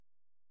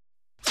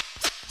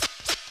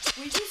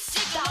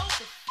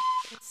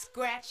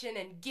scratching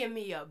and give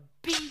me a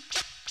beat.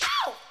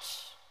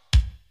 Ouch!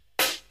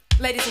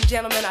 Ladies and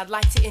gentlemen, I'd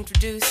like to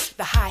introduce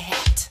the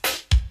hi-hat.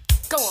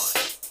 Go on.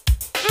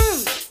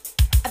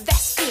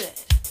 That's good.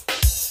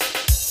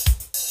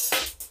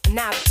 And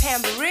now the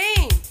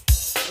tambourine.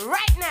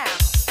 Right now.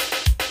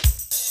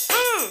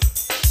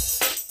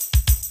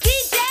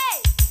 DJ!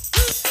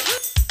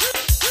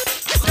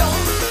 Don't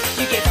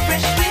you get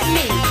fresh with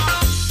me.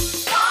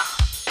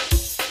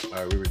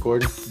 All right, we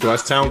recording? Do I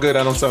sound good?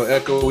 I don't sound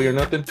echoey or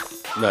nothing?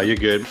 No, you're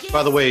good.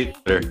 By the way,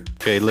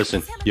 okay,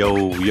 listen.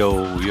 Yo.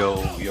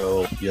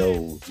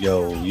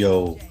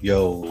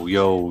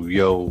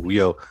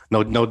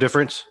 No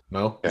difference?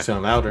 No, you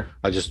sound louder.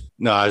 I was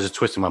just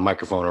twisting my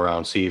microphone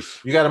around, see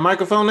if... You got a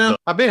microphone now?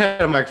 I've been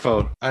had a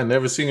microphone. I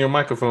never seen your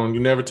microphone. You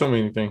never told me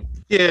anything.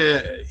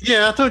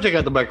 Yeah, I told you I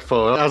got the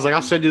microphone. I was like,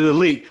 I'll send you the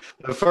link.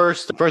 The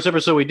first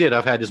episode we did,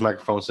 I've had this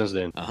microphone since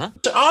then.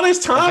 All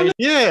this time?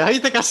 Yeah, how you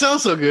think I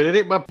sound so good? It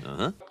ain't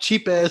my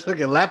cheap ass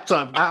fucking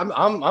laptop.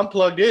 I'm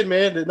plugged in,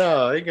 man.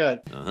 No, I got.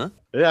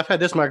 Yeah, I've had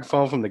this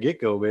microphone from the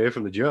get-go, man,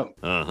 from the jump.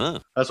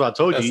 That's why I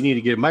told you need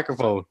to get a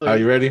microphone. Are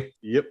you ready?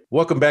 Yep.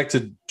 Welcome back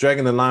to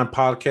Dragging the Line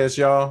podcast,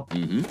 y'all.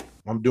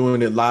 I'm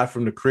doing it live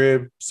from the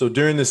crib. So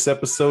during this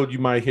episode, you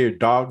might hear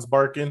dogs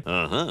barking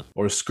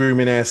or a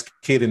screaming ass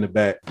kid in the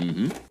back.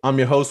 I'm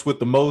your host with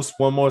the most,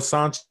 One More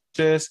Sanchez.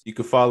 You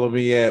can follow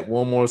me at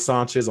One More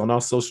Sanchez on all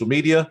social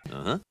media.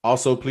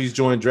 Also, please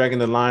join Dragging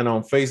the Line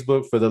on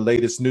Facebook for the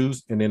latest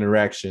news and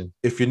interaction.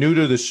 If you're new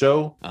to the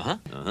show,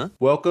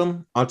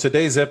 welcome. On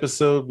today's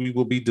episode, we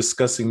will be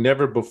discussing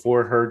never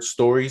before heard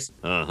stories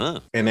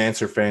and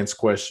answer fans'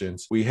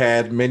 questions. We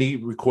had many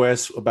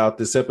requests about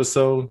this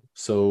episode,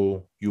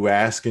 so you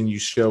ask and you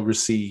shall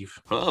receive.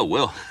 Oh,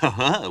 well,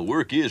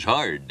 work is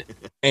hard.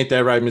 Ain't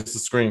that right, Mr.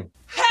 Scream?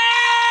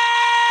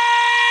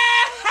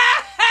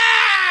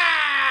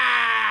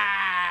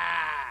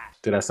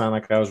 Did I sound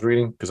like I was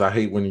reading? Because I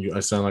hate when I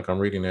sound like I'm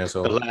reading,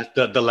 asshole.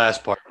 The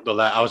last part.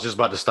 I was just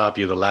about to stop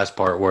you. The last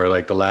part where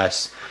like the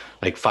last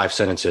 5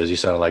 sentences, you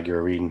sounded like you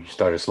were reading. You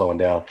started slowing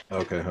down.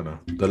 Okay, hold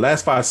on. The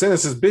last 5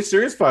 sentences, bitch.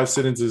 There is 5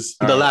 sentences.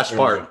 The last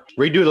part.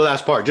 Redo the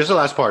last part. Just the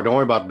last part. Don't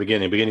worry about the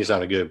beginning. The beginning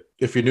sounded good.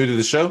 If you're new to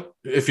the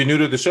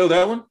show,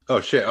 that one.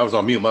 Oh shit, I was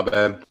on mute. My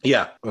bad.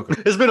 Yeah.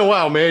 Okay. It's been a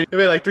while, man. It's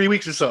been like 3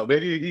 weeks or so,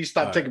 man. You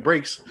stopped taking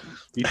breaks.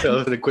 You tell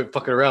us to quit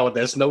fucking around with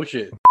that snow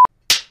shit.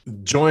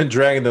 Join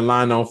Dragging the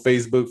Line on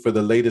Facebook for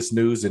the latest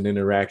news and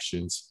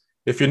interactions.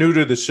 If you're new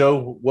to the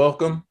show,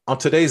 welcome. On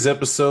today's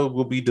episode,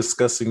 we'll be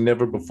discussing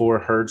never before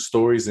heard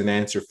stories and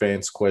answer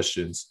fans'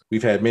 questions.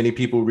 We've had many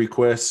people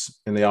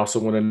request, and they also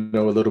want to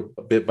know a little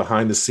bit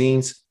behind the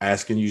scenes.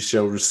 Asking you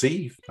shall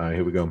receive. All right,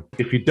 here we go.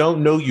 If you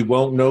don't know, you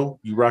won't know.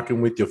 You rocking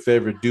with your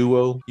favorite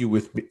duo.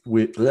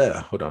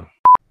 Hold on.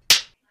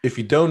 If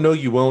you don't know,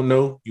 you won't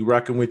know. You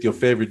rocking with your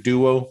favorite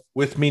duo.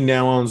 With me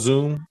now on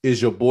Zoom is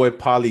your boy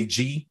Polly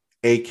G,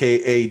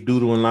 a.k.a.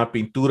 Doodle en la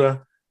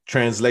Pintura.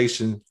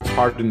 Translation,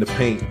 Heart in the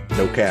Paint,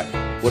 no cap.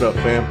 What up,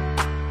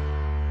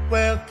 fam?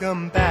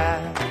 Welcome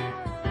back.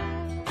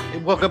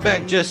 Welcome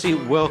back, Jesse.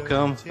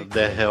 Welcome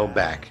the hell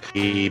back.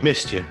 He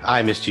missed you.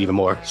 I missed you even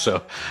more.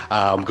 So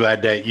I'm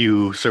glad that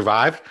you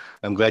survived.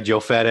 I'm glad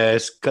your fat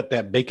ass cut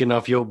that bacon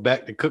off your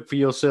back to cook for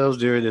yourselves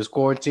during this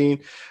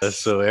quarantine.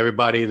 So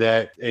everybody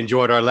that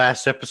enjoyed our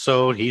last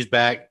episode, he's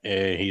back,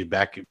 and he's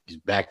back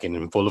and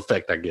in full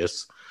effect, I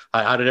guess.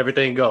 How did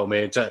everything go,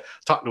 man?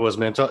 Talk to us,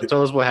 man.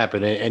 Tell us what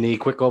happened. Any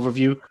quick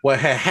overview? What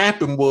had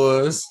happened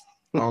was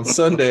on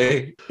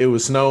Sunday, it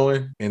was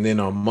snowing. And then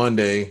on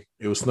Monday,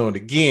 it was snowing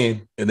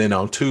again. And then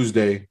on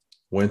Tuesday,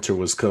 winter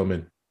was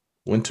coming.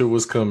 Winter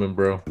was coming,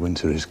 bro.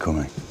 Winter is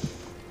coming.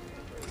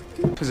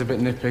 It was a bit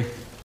nippy.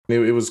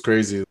 It was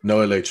crazy.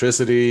 No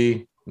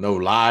electricity, no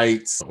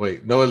lights.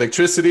 Wait, no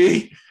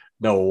electricity,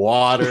 no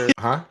water.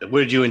 Huh?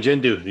 What did you and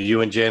Jen do? Did you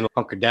and Jen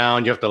hunker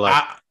down? You have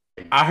to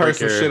I heard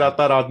some shit I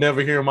thought I'd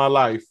never hear in my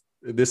life.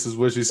 This is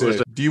what she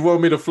said. Do you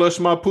want me to flush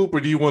my poop or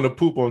do you want to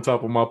poop on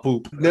top of my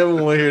poop? Never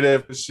want to hear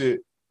that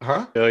shit.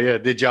 Huh? Oh, yeah.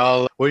 What did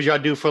y'all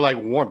do for like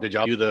warmth? Did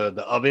y'all do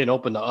the oven,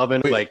 open the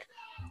oven, like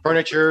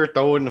furniture,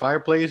 throw it in the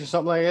fireplace or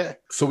something like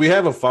that? So we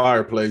have a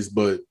fireplace,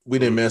 but we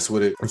didn't mess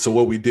with it. And so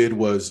what we did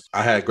was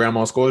I had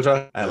grandma's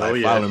scorcher. I had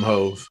five of them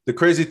hoes. The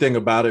crazy thing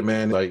about it,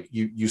 man, like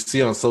you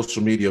see on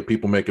social media,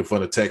 people making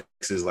fun of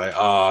Texas, like,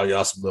 oh,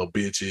 y'all some little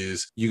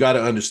bitches. You got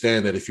to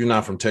understand that if you're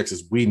not from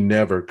Texas, we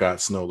never got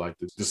snow like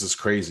this. This is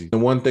crazy. The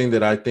one thing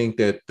that I think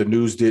that the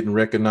news didn't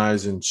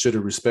recognize and should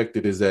have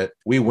respected is that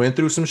we went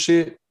through some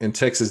shit and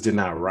Texas did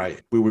not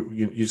riot.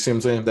 You see what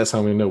I'm saying? That's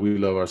how we know we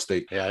love our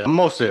state. Yeah,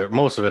 most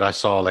of it I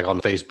saw like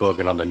on Facebook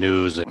and on the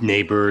news,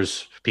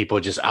 neighbors, people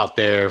just out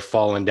there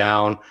falling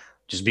down,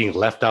 just being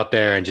left out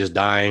there and just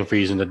dying,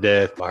 freezing to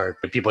death. Or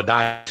people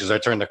dying because they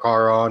turn the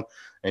car on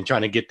and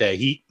trying to get that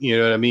heat, you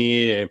know what I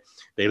mean? And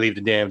they leave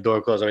the damn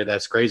door closed. I mean,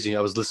 that's crazy.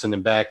 I was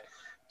listening back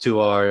to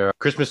our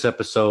Christmas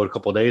episode a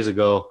couple of days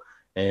ago,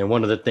 and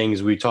one of the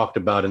things we talked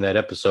about in that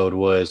episode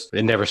was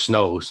it never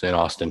snows in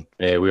Austin.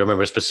 And we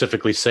remember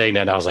specifically saying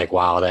that. And I was like,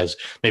 wow, that's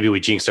maybe we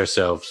jinxed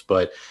ourselves.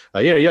 But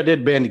yeah, y'all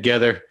did band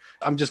together.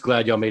 I'm just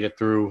glad y'all made it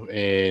through,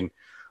 and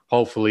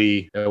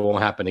hopefully it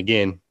won't happen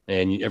again.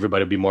 And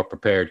everybody will be more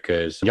prepared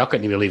because y'all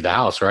couldn't even leave the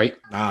house, right?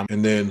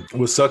 And then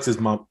what sucks is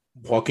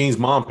Joaquin's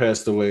mom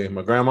passed away,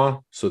 my grandma.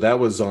 So that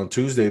was on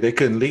Tuesday. They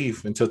couldn't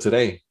leave until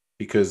today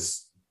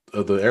because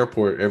of the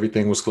airport.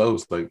 Everything was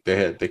closed. Like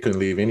they couldn't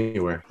leave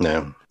anywhere.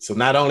 No. So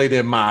not only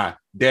did my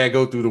dad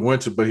go through the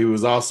winter, but he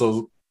was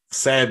also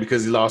sad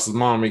because he lost his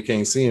mom. He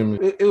can't see him.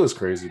 It was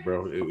crazy,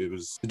 bro. It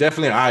was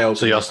definitely an eye opener.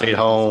 So y'all stayed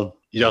home.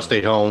 Y'all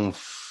stayed home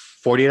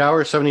 48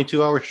 hours,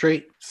 72 hours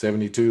straight?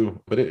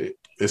 72. But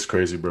it's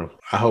crazy, bro.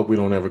 I hope we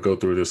don't ever go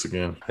through this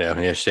again.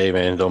 Yeah, Shay,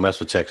 man. Don't mess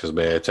with Texas,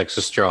 man.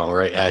 Texas strong,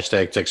 right?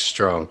 Hashtag Texas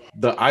strong.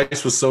 The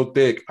ice was so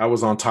thick, I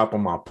was on top of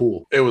my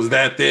pool. It was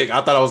that thick.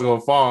 I thought I was going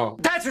to fall.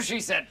 That's what she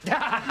said.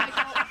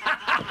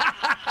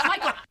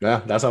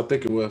 Yeah, that's how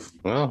thick it was.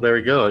 Well, there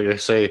we go. You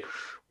say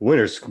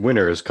winter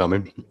is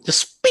coming.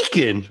 Just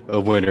speaking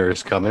of winter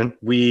is coming,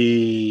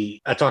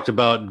 I talked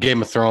about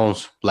Game of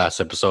Thrones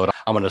last episode.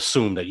 I'm going to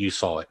assume that you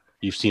saw it.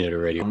 You've seen it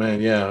already. Oh, man,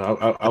 yeah.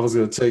 I was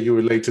going to tell you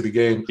relate to the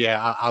game.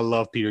 Yeah, I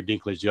love Peter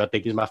Dinklage, dude. I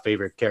think he's my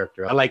favorite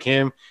character. I like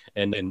him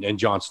and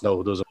Jon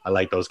Snow. I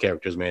like those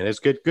characters, man. It's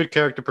good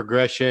character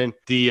progression.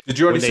 Did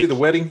you already see the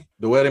wedding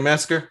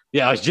massacre?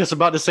 Yeah, I was just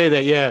about to say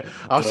that. Yeah,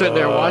 I'm sitting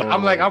there watching.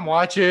 I'm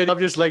watching. I'm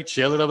just like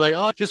chilling. I'm like,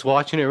 oh, just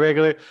watching it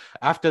regular.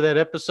 After that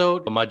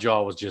episode, my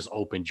jaw was just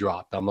open,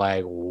 dropped. I'm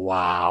like,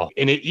 wow.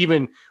 And it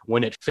even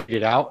when it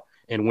faded out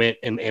and went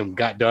and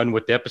got done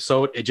with the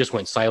episode, it just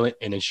went silent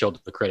and then showed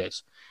the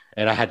credits.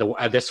 And I had to.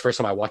 That's the first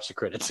time I watched the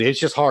credits. It's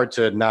just hard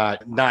to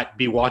not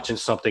be watching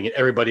something and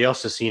everybody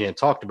else has seen it and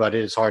talked about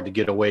it. It's hard to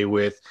get away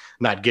with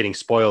not getting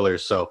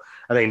spoilers. So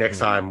I think next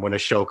time when a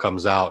show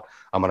comes out,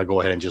 I'm gonna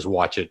go ahead and just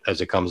watch it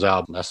as it comes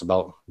out. And that's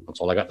all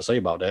I got to say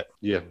about that.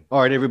 Yeah.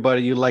 All right,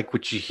 everybody. You like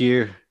what you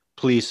hear?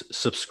 Please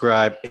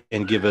subscribe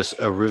and give us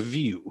a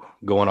review.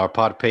 Go on our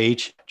pod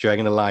page,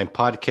 Dragging the Line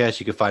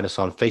Podcast. You can find us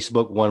on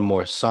Facebook. One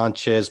more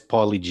Sanchez,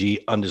 Paulie G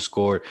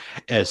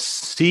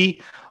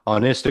 _SC.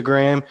 On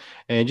Instagram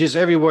and just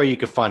everywhere you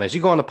can find us.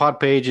 You go on the pod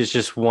page, it's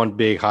just one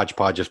big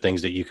hodgepodge of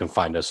things that you can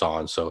find us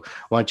on. So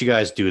why don't you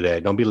guys do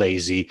that? Don't be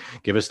lazy.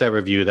 Give us that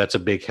review. That's a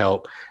big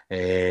help.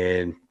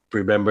 And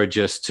remember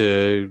just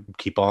to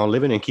keep on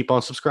living and keep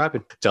on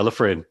subscribing. Tell a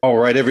friend. All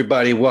right,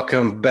 everybody.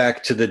 Welcome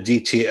back to the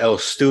DTL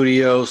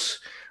Studios.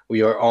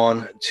 We are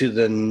on to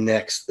the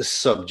next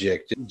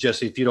subject.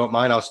 Jesse, if you don't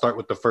mind, I'll start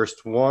with the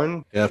first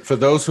one. Yeah, for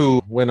those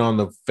who went on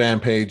the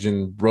fan page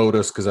and wrote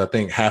us, because I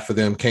think half of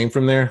them came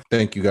from there.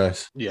 Thank you,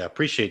 guys. Yeah,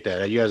 appreciate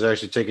that. You guys are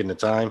actually taking the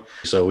time,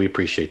 so we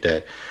appreciate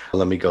that.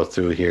 Let me go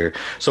through here.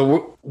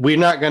 So we're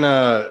not going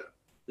to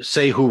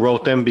say who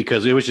wrote them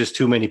because it was just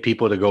too many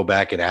people to go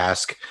back and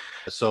ask.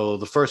 So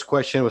the first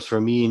question was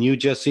for me and you,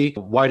 Jesse.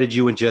 Why did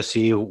you and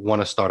Jesse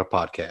want to start a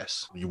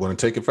podcast? You want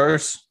to take it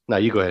first? No,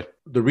 you go ahead.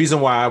 The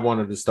reason why I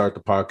wanted to start the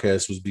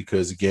podcast was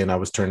because, again, I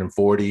was turning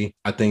 40.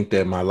 I think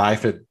that my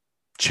life had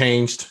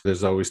changed.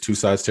 There's always two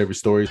sides to every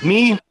story.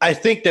 Me, I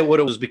think that what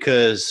it was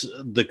because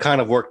the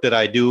kind of work that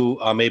I do,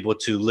 I'm able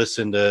to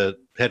listen to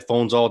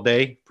headphones all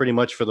day, pretty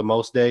much for the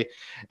most day.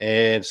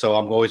 And so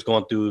I'm always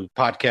going through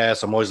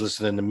podcasts. I'm always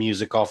listening to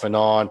music off and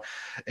on.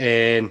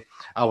 And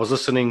I was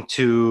listening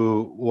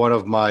to one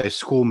of my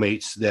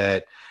schoolmates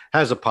that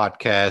has a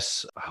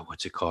podcast.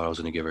 What's it called? I was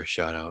going to give her a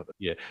shout out.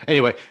 Yeah.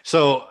 Anyway,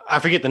 so I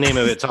forget the name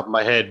of it top of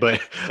my head, but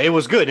it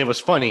was good. It was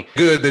funny.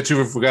 Good that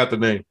you forgot the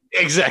name.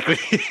 Exactly.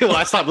 Well,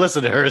 I stopped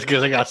listening to her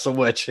because I got so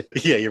much.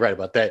 Yeah, you're right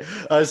about that.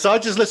 So I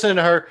just listened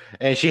to her,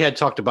 and she had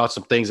talked about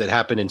some things that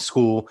happened in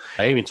school.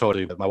 I even told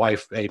her, my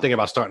wife, hey, thinking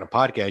about starting a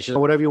podcast. She said,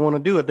 whatever you want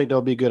to do, I think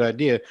that'll be a good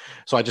idea.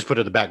 So I just put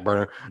it on the back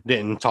burner,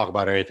 didn't talk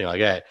about it or anything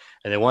like that.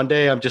 And then one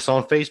day I'm just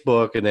on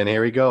Facebook, and then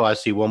here we go. I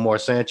see one more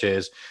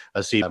Sanchez.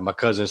 I see my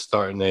cousin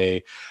starting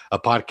a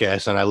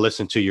podcast, and I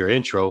listened to your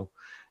intro.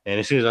 And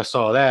as soon as I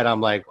saw that,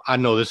 I'm like, I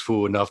know this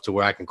fool enough to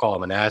where I can call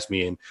him and ask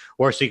me. And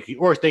worst thing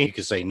he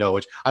could say no,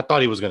 which I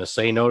thought he was going to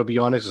say no, to be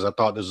honest, because I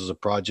thought this was a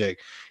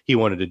project he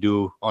wanted to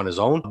do on his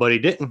own, but he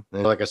didn't.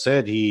 And like I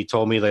said, he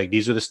told me, like,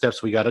 these are the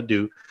steps we got to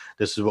do.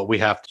 This is what we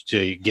have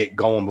to get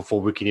going before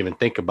we can even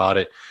think about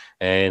it.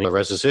 And the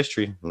rest is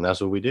history. And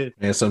that's what we did.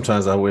 And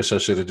sometimes I wish I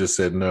should have just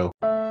said no.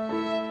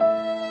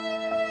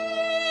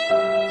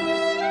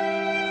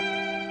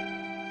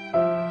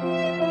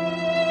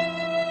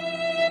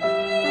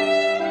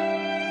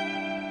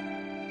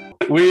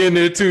 We in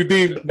there too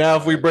deep. Now,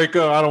 if we break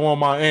up, I don't want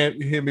my aunt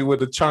to hit me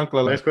with a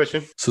chancla. Next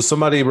question. So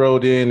somebody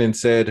wrote in and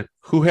said,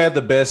 who had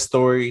the best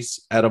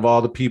stories out of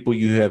all the people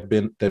you have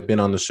been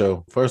on the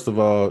show? First of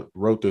all,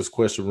 wrote this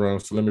question wrong,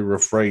 so let me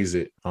rephrase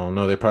it. I don't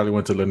know. They probably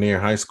went to Lanier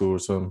High School or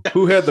something.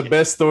 Who had the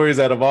best stories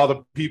out of all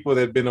the people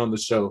that have been on the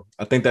show?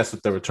 I think that's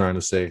what they were trying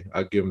to say.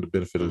 I'll give them the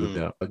benefit of the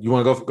doubt. You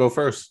want to go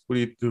first?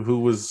 Who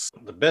was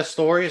the best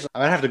stories?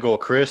 I'd have to go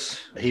with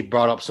Chris. He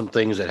brought up some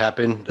things that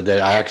happened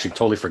that I actually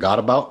totally forgot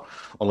about,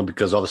 only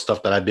because all the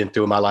stuff that I've been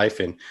through in my life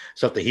and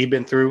stuff that he'd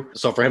been through.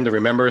 So for him to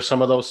remember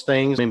some of those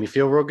things made me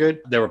feel real good.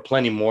 There were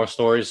plenty more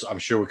stories I'm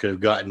sure we could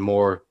have gotten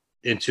more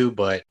into,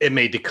 but it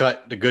made the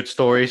cut, the good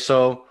stories.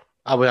 So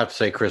I would have to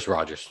say Chris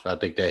Rogers. I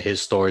think that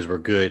his stories were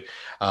good.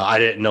 I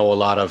didn't know a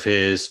lot of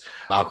his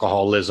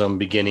alcoholism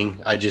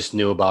beginning. I just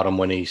knew about him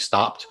when he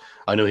stopped.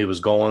 I knew he was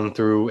going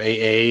through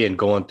AA and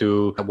going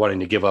through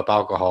wanting to give up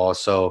alcohol.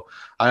 So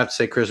I have to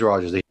say Chris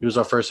Rogers. He was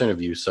our first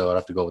interview, so I'd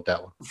have to go with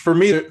that one. For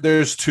me,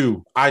 there's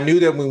two. I knew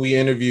that when we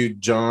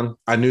interviewed John,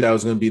 I knew that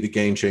was going to be the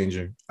game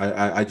changer.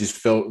 I just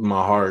felt in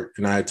my heart,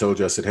 and I had told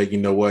you, I said, hey, you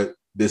know what?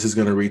 This is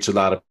going to reach a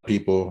lot of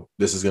people.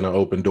 This is going to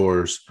open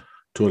doors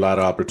to a lot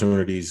of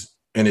opportunities.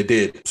 And it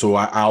did. So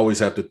I always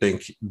have to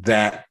think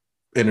that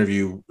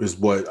interview is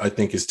what I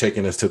think is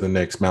taking us to the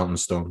next mountain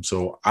stone.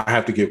 So I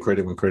have to give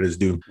credit when credit's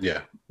due.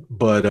 Yeah.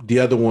 But the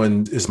other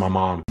one is my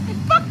mom.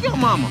 Fuck your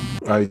mama.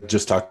 I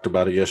just talked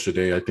about it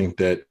yesterday. I think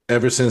that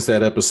ever since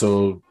that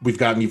episode, we've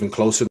gotten even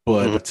closer.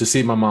 But to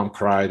see my mom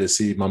cry, to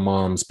see my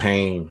mom's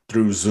pain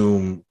through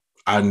Zoom,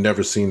 I've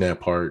never seen that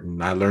part,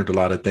 and I learned a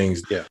lot of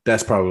things. Yeah,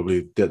 that's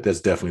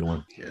definitely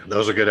one. Yeah,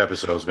 those are good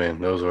episodes,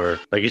 man. Those were,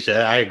 like you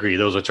said, I agree.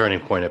 Those are turning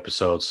point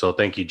episodes. So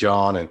thank you,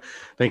 John, and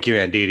thank you,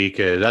 Aunt Didi,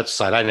 because that's a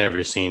side I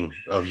never seen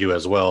of you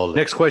as well.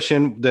 Next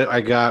question that I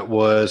got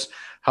was,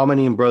 how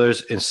many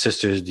brothers and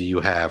sisters do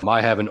you have?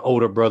 I have an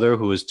older brother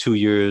who is 2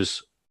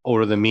 years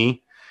older than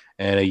me,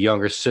 and a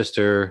younger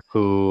sister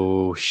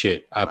who,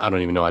 I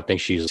don't even know. I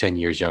think she's 10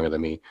 years younger than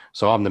me.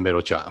 So I'm the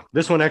middle child.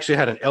 This one actually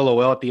had an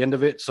LOL at the end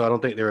of it. So I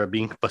don't think they were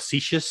being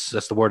facetious.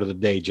 That's the word of the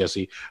day,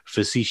 Jesse.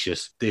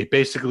 Facetious. They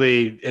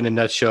basically, in a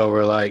nutshell,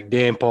 were like,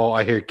 damn, Paul,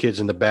 I hear kids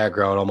in the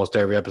background almost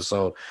every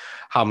episode.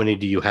 How many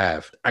do you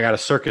have? I got a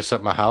circus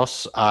at my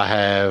house. I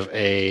have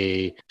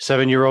a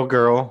 7-year-old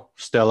girl,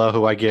 Stella,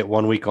 who I get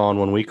 1 week on,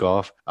 1 week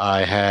off.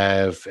 I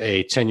have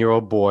a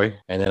 10-year-old boy.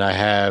 And then I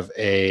have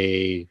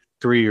a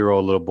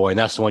 3-year-old little boy, and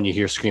that's the one you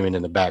hear screaming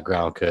in the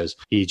background because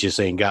he just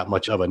ain't got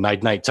much of a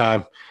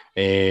nighttime.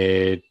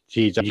 And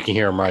you can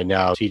hear him right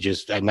now. He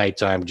just at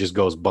nighttime just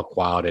goes buck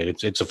wild, and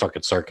it's a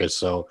fucking circus.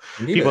 So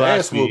people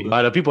ask me,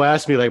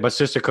 like, my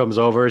sister comes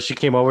over. She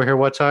came over here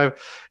one time,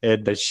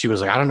 and she was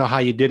like, I don't know how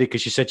you did it,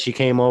 because she said she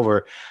came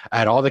over. I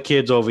had all the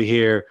kids over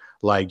here,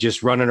 like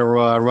just running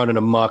around, running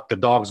amok. The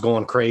dog's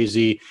going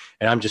crazy,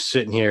 and I'm just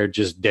sitting here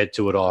just dead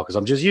to it all because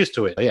I'm just used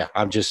to it. But yeah,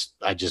 I just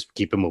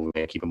keep it moving,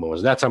 man. Keep it moving.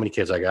 So that's how many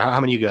kids I got.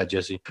 How many you got,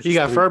 Jesse? You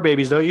got fur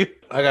babies, don't you?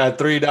 I got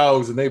 3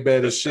 dogs, and they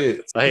bad as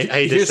shit. I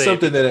hate to say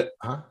something it.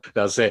 I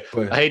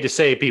hate to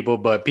say people,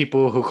 but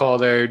people who call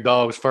their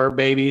dogs fur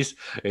babies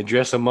and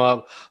dress them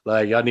up,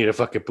 like, y'all need a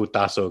fucking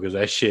putazo because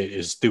that shit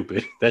is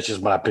stupid. That's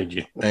just my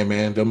opinion. Hey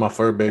man, they're my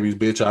fur babies,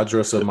 bitch. I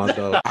dress up my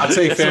dog. I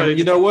tell you, family,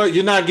 you know what?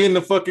 You're not getting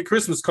the fucking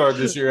Christmas card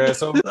this year,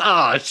 asshole.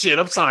 Oh shit,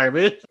 I'm sorry,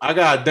 man. I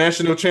got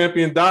national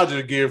champion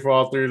Dodger gear for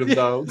all 3 of them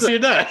dogs. You're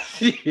not.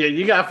 Yeah,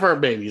 you got fur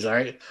babies, all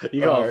right?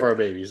 You got fur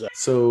babies.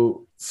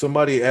 So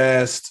somebody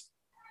asked,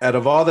 out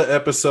of all the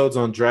episodes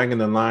on Dragging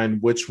the Line,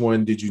 which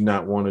one did you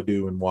not want to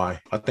do and why?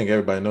 I think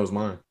everybody knows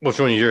mine. Which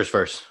one is yours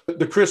first?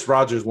 The Chris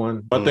Rogers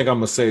one. I think I'm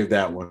going to save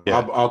that one. Yeah.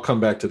 I'll come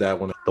back to that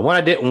one. The one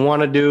I didn't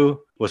want to do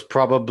was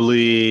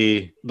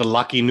probably the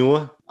Laki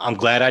Nua. I'm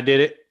glad I did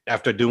it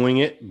after doing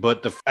it,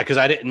 but because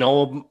I didn't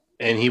know him,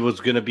 and he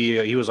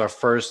was our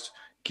first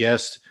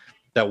guest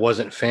that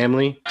wasn't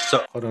family.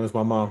 So hold on, it's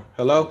my mom.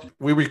 Hello?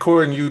 We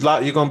recording you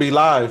live. You're going to be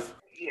live.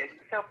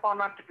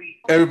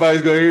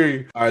 Everybody's gonna hear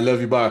you. All right,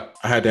 love you. Bye.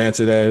 I had to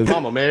answer that.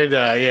 Mama, man.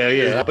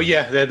 Yeah. But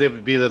yeah, that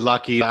would be the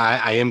Lucky.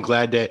 I am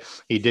glad that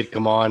he did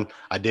come on.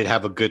 I did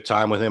have a good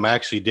time with him. I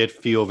actually did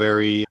feel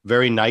very,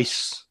 very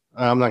nice.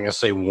 I'm not gonna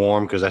say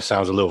warm because that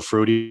sounds a little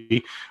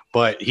fruity,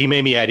 but he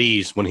made me at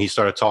ease when he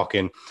started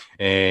talking,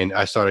 and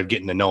I started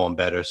getting to know him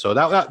better. So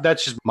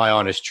that's just my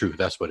honest truth.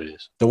 That's what it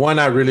is. The one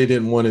I really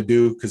didn't want to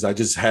do because I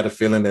just had a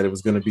feeling that it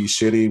was going to be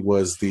shitty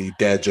was the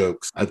dad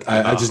jokes.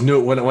 I just knew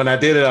it when I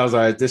did it. I was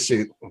like, this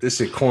shit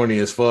corny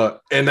as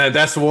fuck, and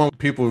that's the one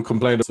people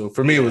complained. So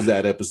for me, it was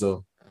that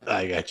episode.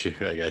 I got you.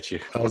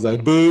 I was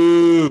like,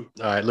 boo.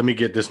 All right, let me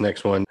get this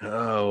next one.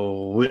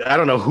 Oh, I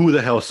don't know who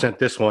the hell sent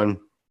this one,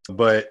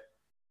 but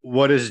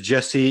what is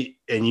Jesse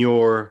and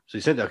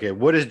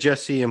what is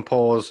Jesse and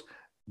Paul's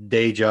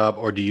day job,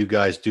 or do you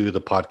guys do the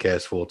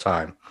podcast full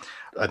time?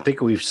 I think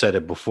we've said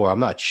it before. I'm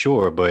not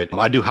sure, but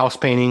I do house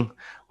painting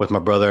with my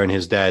brother and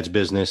his dad's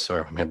business,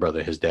 or my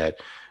brother, his dad.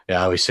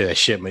 Yeah, I always say that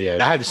shit, but yeah,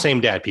 I have the same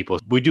dad, people.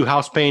 We do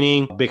house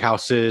painting, big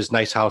houses,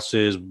 nice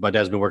houses. My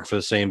dad's been working for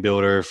the same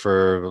builder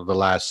for the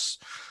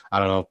last,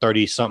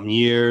 30 something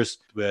years.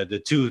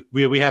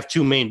 We have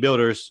 2 main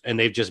builders, and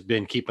they've just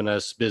been keeping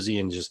us busy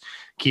and just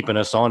keeping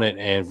us on it.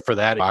 And for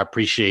that, I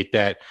appreciate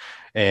that.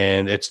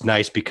 And it's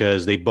nice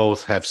because they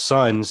both have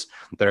sons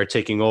that are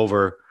taking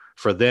over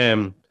for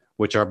them,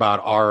 which are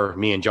about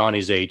me and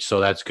Johnny's age. So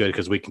that's good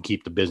because we can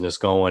keep the business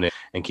going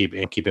and keep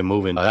it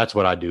moving. That's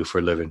what I do for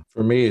a living.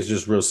 For me, it's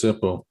just real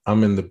simple.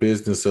 I'm in the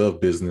business of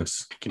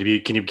business. Can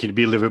you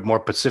be a little bit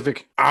more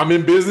specific? I'm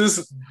in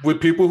business with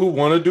people who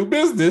want to do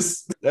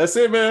business. That's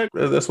it, man.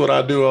 That's what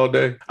I do all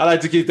day. I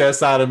like to keep that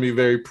side of me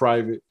very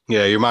private.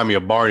 Yeah, you remind me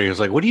of Barney. It's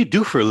like, what do you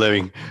do for a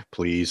living?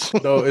 Please.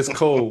 No, it's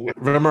cool.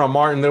 Remember on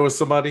Martin, there was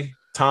somebody?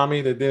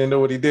 Tommy that didn't know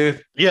what he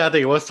did? Yeah, I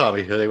think it was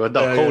Tommy. No, Yeah,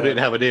 Cole yeah. didn't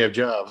have a damn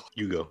job.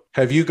 You go.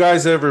 Have you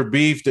guys ever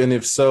beefed? And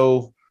if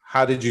so,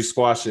 how did you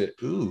squash it?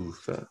 Ooh,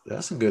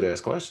 that's a good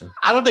ass question.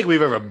 I don't think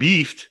we've ever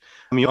beefed.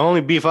 I mean, the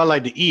only beef I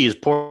like to eat is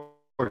pork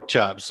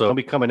chop. So don't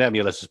be coming at me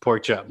unless it's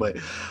pork chop. But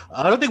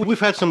I don't think we've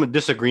had some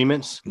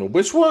disagreements. Well,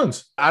 which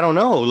ones? I don't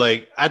know.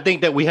 Like, I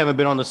think that we haven't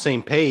been on the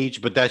same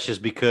page, but that's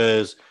just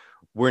because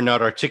we're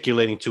not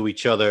articulating to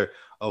each other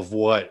of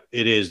what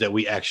it is that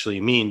we actually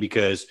mean,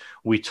 because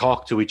we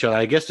talk to each other.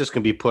 I guess this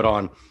can be put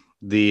on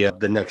the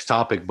next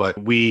topic, but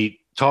we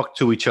talk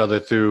to each other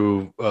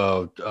through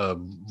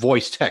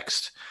voice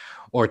text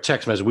or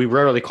text message. We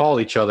rarely call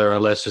each other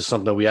unless it's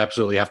something we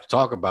absolutely have to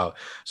talk about.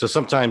 So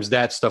sometimes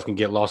that stuff can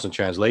get lost in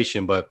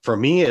translation. But for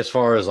me, as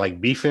far as like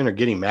beefing or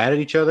getting mad at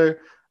each other,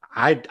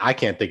 I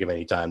can't think of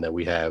any time that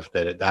we have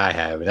that I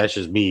have. And that's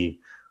just me.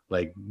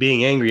 Like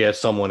being angry at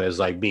someone is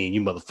like being, you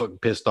motherfucking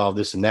pissed off,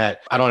 this and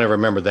that. I don't ever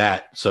remember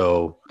that.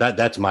 So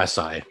that's my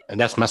side. And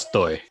that's my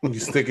story. You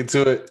sticking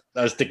to it?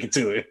 I was sticking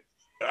to it.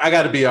 I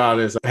got to be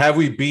honest. Have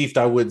we beefed?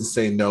 I wouldn't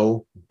say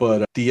no.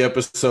 But the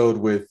episode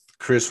with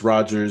Chris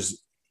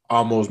Rogers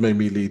almost made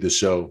me leave the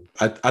show.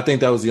 I think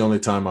that was the only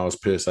time I was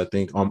pissed. I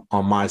think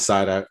on my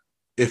side,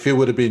 if it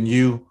would have been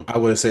you, I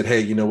would have said,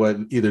 hey, you know what?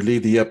 Either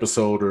leave the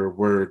episode or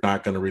we're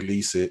not going to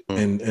release it.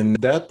 And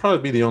that'd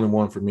probably be the only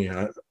one for me.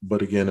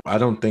 But again, I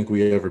don't think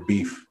we ever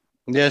beef.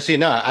 Yeah, see,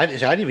 no, I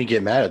didn't even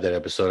get mad at that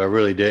episode. I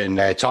really didn't.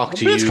 I talked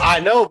to you.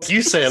 I know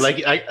you said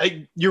like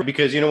you're,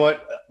 because you know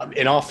what?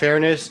 In all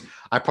fairness,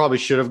 I probably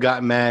should have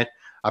gotten mad.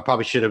 I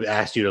probably should have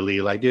asked you to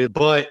leave, like, dude.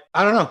 But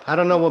I don't know. I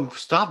don't know what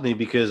stopped me,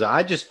 because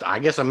I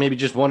guess I maybe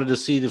just wanted to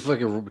see the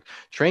fucking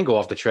train go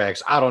off the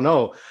tracks. I don't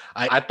know.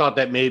 I thought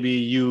that maybe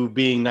you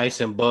being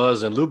nice and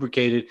buzzed and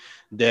lubricated,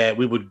 that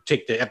we would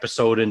take the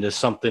episode into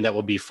something that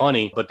would be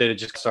funny, but then it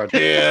just started.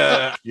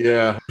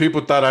 Yeah.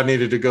 People thought I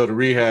needed to go to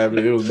rehab.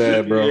 It was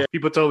bad, bro. Yeah.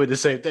 People told me the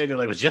same thing. They're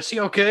like, was Jesse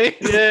okay?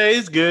 Yeah,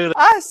 he's good.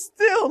 I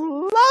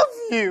still love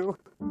you.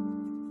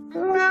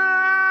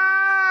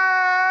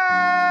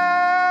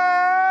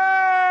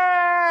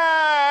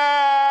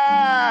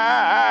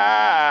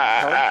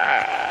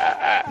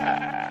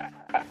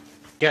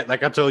 Yeah,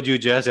 like I told you,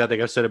 Jesse, I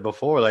think I've said it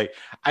before. Like,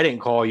 I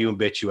didn't call you and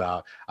bitch you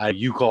out.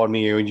 You called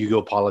me and you go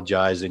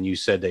apologize and you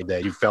said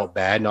that you felt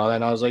bad and all that.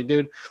 And I was like,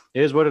 dude,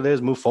 it is what it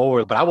is. Move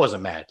forward. But I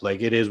wasn't mad.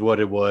 Like, it is what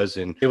it was.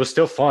 And it was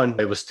still fun.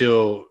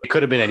 It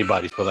could have been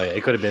anybody's, but like,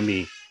 it could have been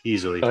me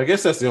easily. I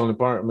guess that's the only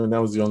part. I mean,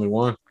 that was the only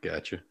one.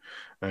 Gotcha.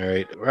 All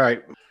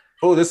right.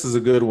 Oh, this is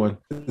a good one.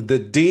 The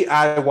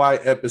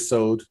DIY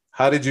episode.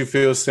 How did you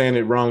feel saying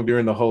it wrong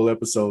during the whole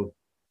episode?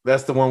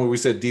 That's the one where we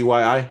said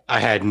DYI? I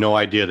had no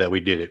idea that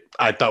we did it.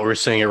 I thought we were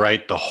saying it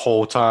right the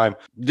whole time.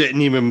 Didn't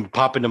even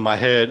pop into my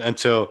head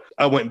until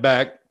I went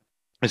back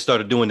and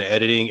started doing the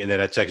editing. And then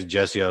I texted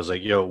Jesse. I was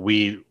like, yo,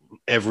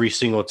 every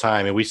single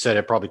time, and we said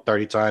it probably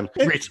 30 times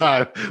every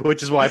time,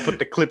 which is why I put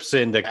the clips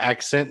in to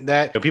accent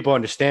that. People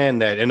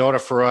understand that in order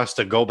for us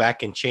to go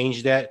back and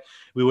change that,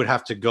 we would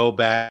have to go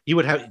back.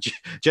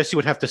 Jesse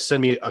would have to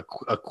send me a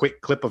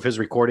quick clip of his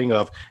recording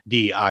of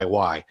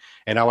DIY.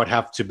 And I would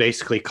have to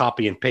basically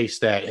copy and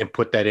paste that and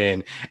put that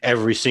in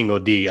every single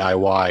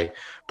DIY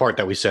part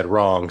that we said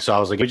wrong. So I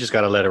was like, we just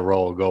got to let it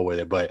roll and go with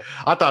it. But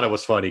I thought it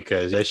was funny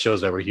because it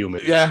shows that we're human.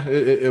 Yeah,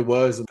 it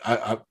was.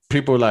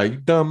 People were like, you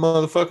dumb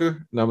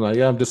motherfucker. And I'm like,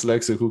 yeah, I'm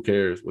dyslexic. Who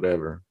cares?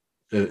 Whatever.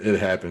 It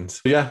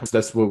happens. Yeah,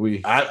 that's what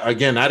I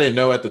didn't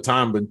know at the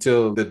time, but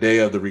until the day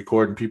of the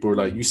recording, people were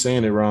like, you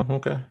saying it wrong.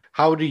 Okay.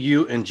 How do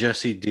you and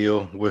Jesse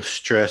deal with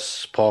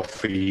stress, Paul,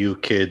 for you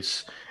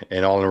kids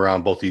and all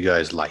around both of you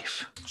guys'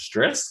 life?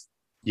 Stress?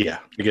 Yeah,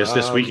 I guess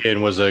this week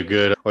was a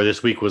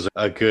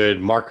good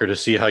marker to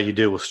see how you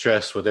deal with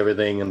stress with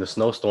everything in the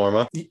snowstorm.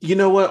 Huh? You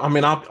know what? I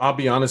mean, I'll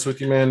be honest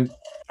with you, man.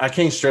 I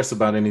can't stress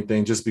about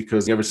anything just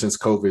because ever since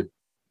COVID,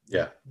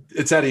 yeah,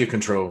 it's out of your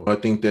control. I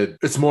think that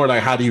it's more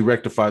like, how do you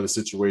rectify the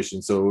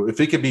situation? So if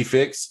it can be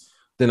fixed,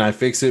 then I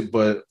fix it.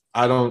 But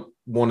I don't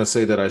want to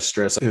say that I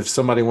stress. If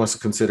somebody wants to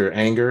consider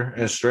anger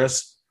as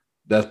stress,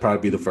 that'd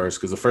probably be the first.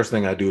 Because the first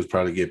thing I do is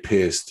probably get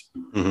pissed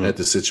at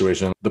the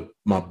situation.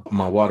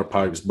 My water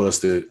pipe's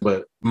busted.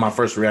 But my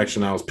first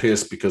reaction, I was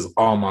pissed because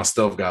all my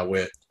stuff got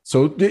wet.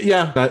 So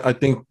yeah, I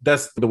think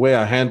that's the way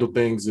I handle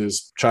things,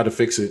 is try to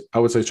fix it. I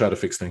would say try to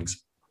fix things.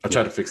 I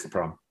try to fix the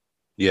problem.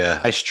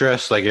 Yeah, I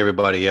stress like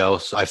everybody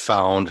else. I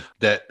found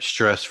that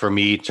stress for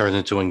me turns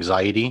into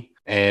anxiety.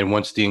 And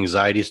once the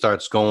anxiety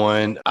starts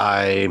going,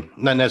 I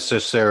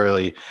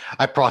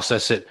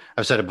process it.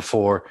 I've said it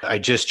before. I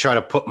just try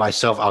to put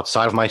myself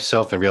outside of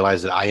myself and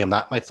realize that I am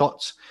not my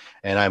thoughts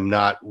and I'm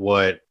not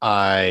what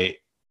I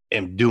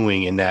am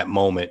doing in that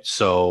moment.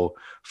 So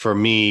for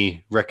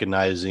me,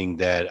 recognizing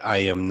that I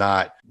am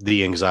not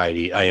the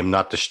anxiety, I am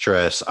not the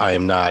stress, I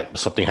am not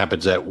something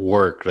happens at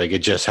work, like it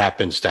just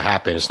happens to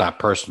happen. It's not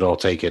personal.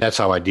 Take it. That's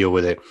how I deal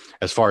with it.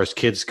 As far as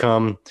kids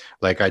come,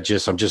 like I'm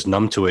just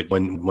numb to it.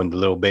 When the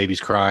little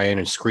baby's crying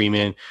and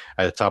screaming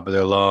at the top of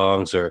their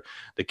lungs, or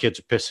the kids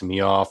are pissing me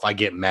off, I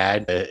get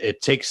mad.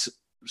 It takes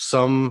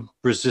some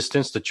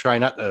resistance to try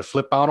not to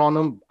flip out on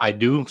them. I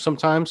do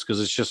sometimes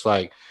because it's just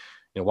like,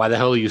 why the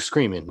hell are you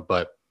screaming?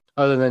 But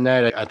other than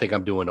that, I think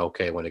I'm doing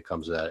okay when it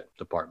comes to that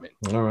department.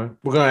 All right.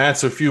 We're going to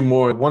answer a few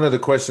more. One of the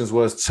questions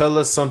was, tell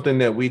us something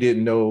that we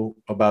didn't know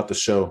about the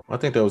show. I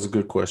think that was a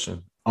good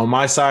question. On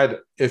my side,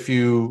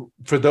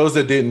 for those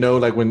that didn't know,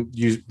 like when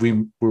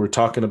we were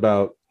talking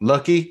about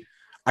Lucky,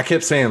 I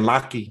kept saying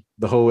Lucky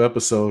the whole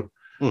episode.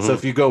 Mm-hmm. So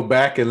if you go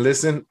back and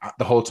listen,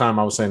 the whole time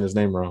I was saying his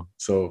name wrong.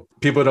 So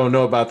people don't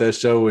know about that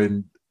show,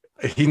 and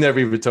he never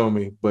even told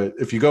me. But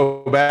if you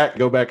go back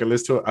and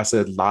listen to it, I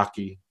said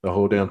Lucky the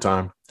whole damn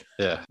time.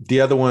 Yeah.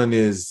 The other one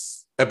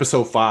is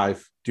episode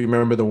 5. Do you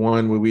remember the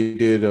one where we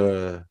did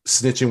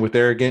snitching with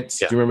arrogance?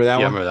 Yeah. Do you remember that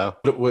one? I remember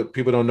that. What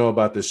people don't know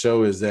about the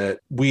show is that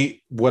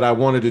what I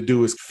wanted to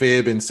do is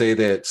fib and say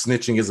that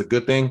snitching is a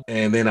good thing.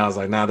 And then I was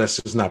like, nah, that's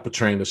just not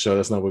portraying the show.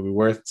 That's not what we're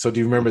worth. So do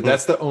you remember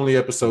that's the only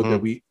episode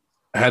that we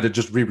had to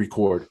just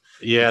re-record?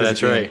 Yeah,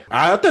 that's right.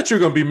 I thought you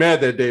were going to be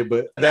mad that day,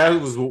 but that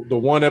was the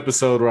one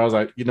episode where I was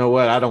like, you know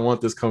what? I don't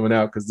want this coming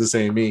out because this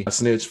ain't me. I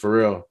snitch for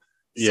real.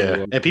 Yeah,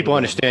 so, and people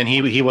understand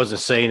he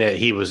wasn't saying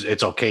that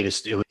it's okay to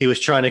steal. He was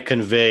trying to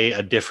convey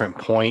a different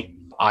point.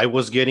 I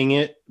was getting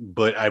it,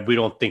 but we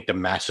don't think the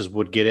masses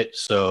would get it.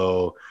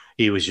 So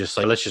he was just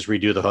like, let's just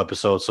redo the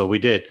episode. So we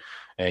did.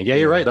 And yeah,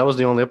 you're right. That was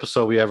the only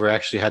episode we ever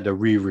actually had to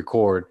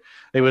re-record.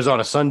 It was on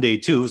a Sunday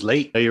too. It was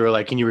late. You were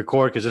like, can you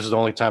record? Because this is the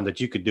only time that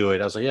you could do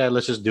it. I was like, yeah,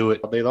 let's just do it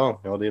all day long.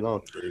 There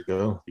you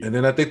go. And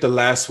then I think the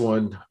last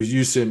one,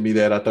 you sent me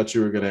that. I thought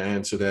you were going to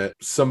answer that.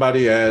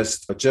 Somebody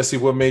asked, Jesse,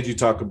 what made you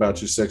talk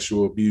about your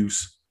sexual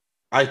abuse?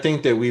 I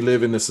think that we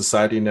live in a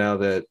society now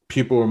that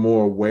people are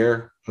more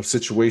aware of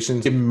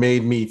situations. It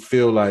made me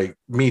feel like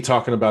me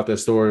talking about that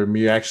story,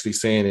 me actually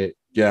saying it,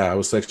 yeah, I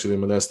was sexually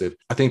molested.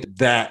 I think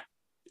that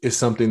is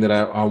something that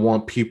I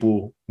want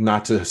people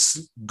not to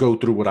go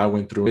through what I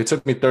went through. It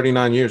took me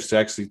 39 years to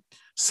actually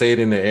say it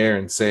in the air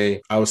and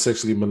say I was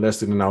sexually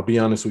molested. And I'll be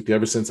honest with you,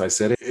 ever since I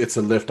said it, it's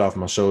a lift off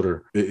my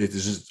shoulder.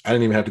 It's just, I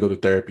didn't even have to go to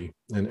therapy.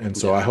 And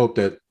so I hope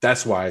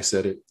that's why I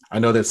said it. I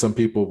know that some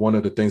people, one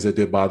of the things that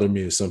did bother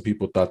me is some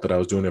people thought that I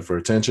was doing it for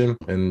attention.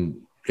 And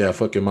yeah,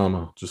 fuck your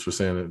mama, just for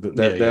saying it.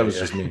 That was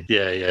just me.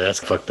 Yeah, that's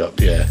fucked up.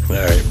 Yeah, all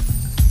right.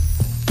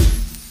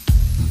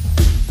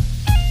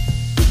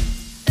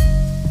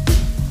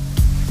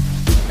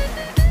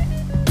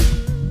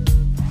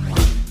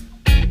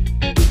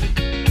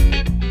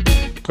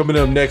 Coming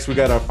up next, we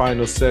got our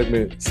final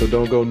segment, so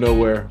don't go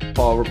nowhere.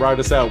 Paul, ride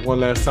us out one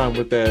last time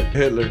with that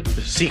Hitler.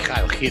 Sieg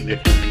Heil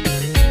Hitler.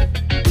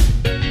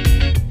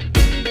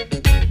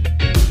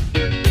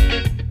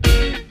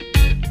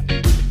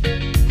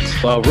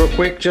 Real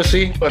quick,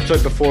 Jesse, I've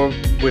said before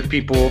with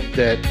people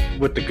that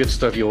with the good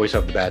stuff, you always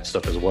have the bad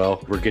stuff as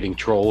well. We're getting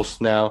trolls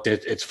now.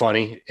 It's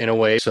funny in a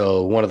way.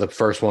 So one of the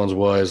first ones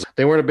was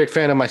they weren't a big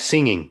fan of my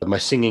singing. I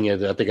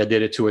think I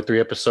did it 2 or 3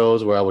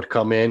 episodes where I would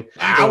come in.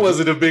 I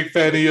wasn't a big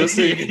fan of your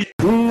singing.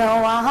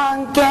 No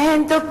one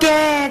can to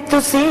get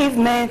to save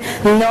me.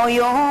 No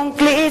young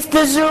please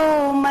to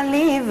zoom my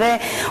live.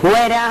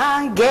 Where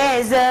I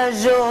guess a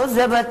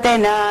Jose but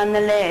then on the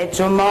let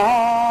you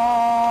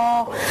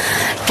more.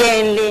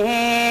 Can live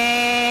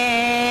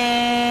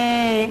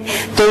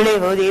to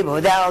live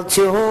without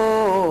you.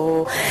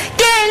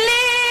 Can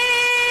live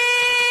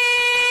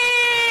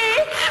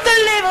to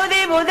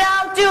live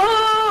without you.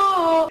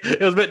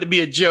 It was meant to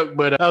be a joke,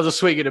 but that was a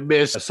swing and a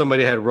miss.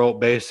 Somebody had wrote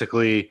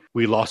basically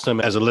we lost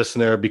him as a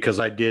listener because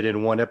I did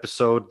in one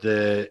episode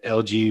the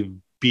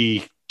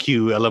LGBTQ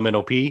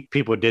LMNOP.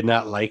 People did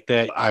not like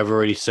that. I've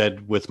already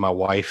said with my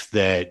wife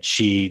that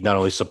she not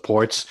only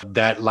supports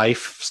that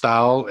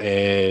lifestyle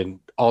and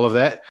all of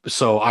that.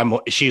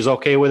 So she's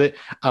okay with it.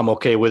 I'm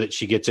okay with it.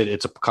 She gets it.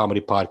 It's a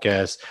comedy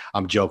podcast.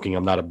 I'm joking.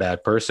 I'm not a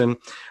bad person.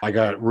 I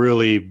got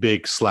really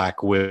big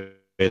slack with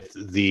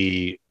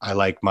the I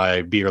like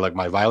my beer like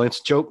my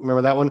violence joke.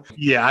 Remember that one?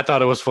 Yeah, I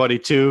thought it was funny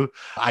too.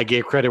 I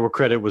gave credit where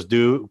credit was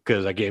due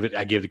because I gave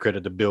the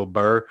credit to Bill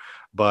Burr,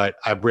 but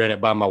I ran it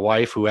by my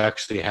wife who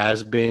actually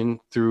has been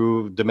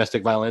through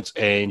domestic violence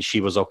and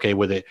she was okay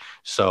with it.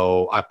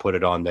 So I put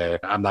it on there.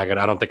 I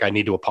don't think I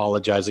need to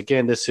apologize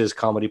again. This is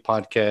comedy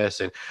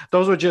podcast. And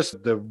those were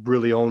just the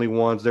really only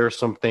ones. There are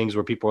some things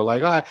where people are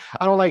like, I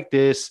don't like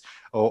this.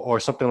 Or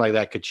something like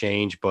that could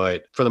change.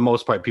 But for the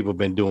most part, people have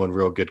been doing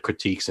real good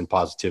critiques and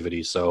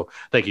positivity. So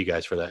thank you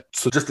guys for that.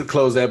 So just to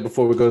close that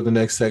before we go to the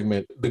next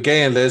segment, the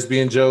gay and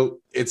lesbian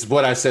joke, it's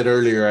what I said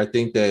earlier. I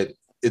think that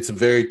it's a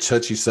very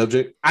touchy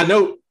subject. I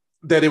know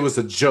that it was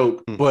a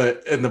joke,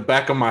 but in the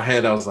back of my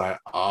head, I was like,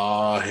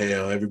 oh,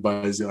 hell, I'm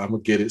going to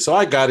get it. So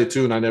I got it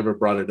too, and I never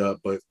brought it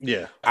up. But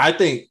yeah, I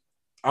think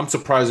I'm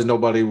surprised that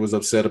nobody was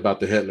upset about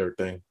the Hitler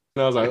thing.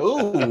 And I was like,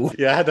 "Ooh,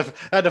 yeah." I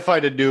had to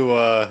find a new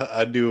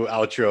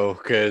outro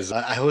because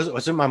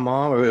was it my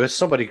mom or it was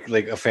somebody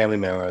like a family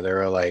member? They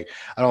were like,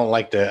 "I don't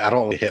like the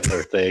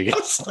Hitler thing." I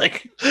was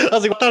like, I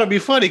thought it'd be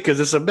funny because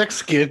it's a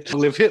Mexican to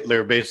live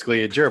Hitler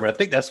basically in German. I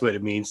think that's what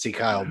it means, see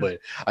Kyle, but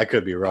I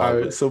could be wrong.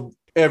 All right, so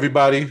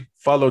everybody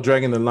follow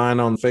Dragging the Line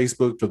on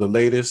Facebook for the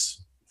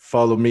latest.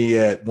 Follow me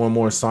at One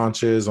More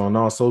Sanchez on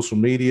all social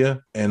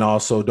media. And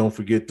also don't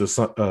forget to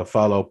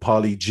follow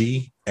Paulie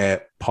G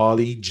at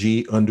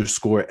PaulieG_SC.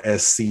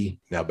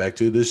 Now back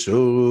to the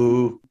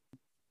show.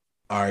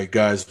 All right,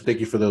 guys, thank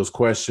you for those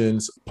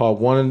questions.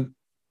 Paul,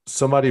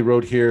 somebody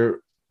wrote here,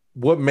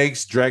 what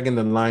makes Dragging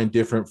the Line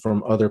different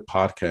from other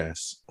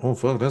podcasts? Oh,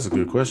 fuck, that's a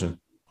good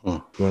question.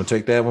 You want to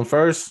take that one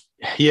first?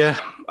 Yeah,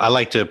 I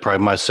like to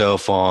pride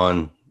myself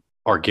on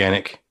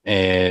organic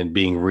and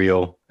being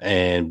real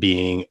and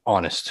being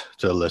honest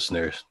to the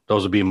listeners.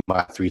 Those would be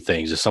my three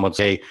things. If someone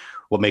say,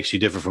 what makes you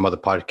different from other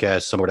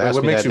podcasts? Someone would ask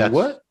what me makes that. You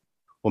what?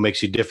 What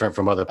makes you different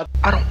from other?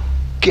 I don't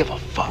give a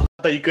fuck.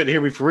 I thought you couldn't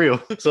hear me for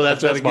real. So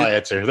that's my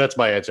answer. That's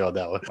my answer on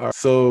that one. Right,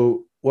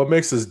 so what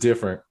makes us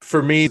different?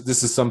 For me,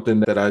 this is something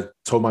that I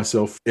told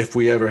myself if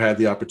we ever had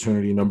the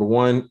opportunity. Number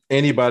one,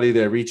 anybody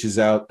that reaches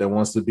out that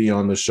wants to be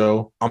on the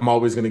show, I'm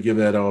always going to give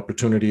that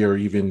opportunity or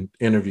even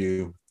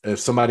interview. If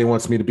somebody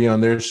wants me to be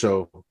on their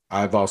show,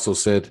 I've also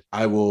said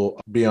I will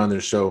be on their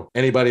show.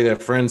 Anybody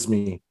that friends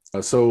me.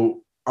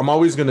 So I'm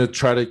always going to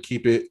try to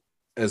keep it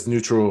as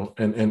neutral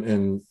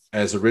and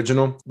as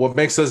original. What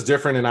makes us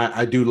different, and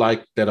I do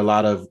like that a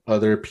lot of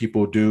other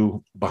people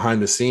do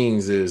behind the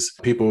scenes, is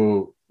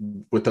people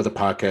with other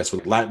podcasts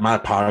would like my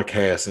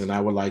podcast and I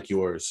would like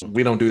yours.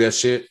 We don't do that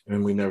shit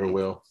and we never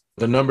will.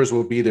 The numbers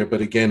will be there.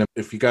 But again,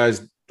 if you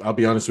guys, I'll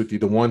be honest with you,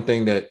 the one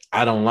thing that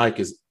I don't like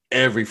is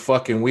every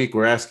fucking week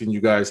we're asking you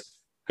guys,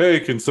 hey,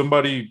 can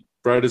somebody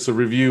write us a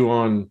review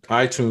on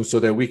iTunes so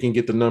that we can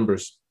get the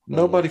numbers?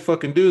 Nobody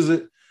fucking does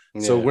it.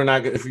 Yeah. So we're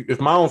not, if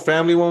my own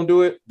family won't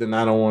do it, then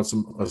I don't want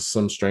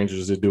some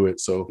strangers to do it.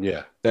 So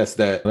yeah, that's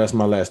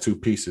my last two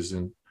pieces.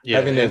 And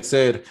having that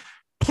said,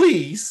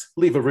 please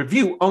leave a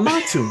review on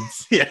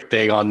iTunes.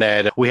 Thing on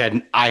that.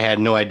 I had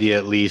no idea,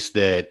 at least,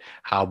 that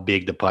how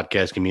big the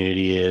podcast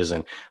community is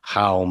and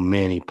how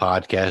many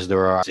podcasts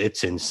there are.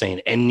 It's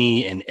insane.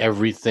 Any and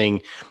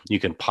everything you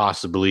can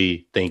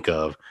possibly think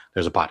of,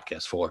 there's a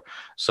podcast for.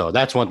 So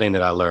that's one thing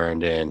that I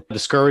learned, and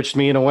discouraged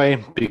me in a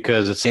way,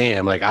 because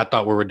I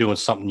thought we were doing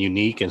something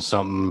unique and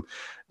something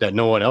that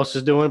no one else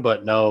is doing,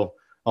 but no,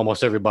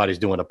 almost everybody's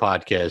doing a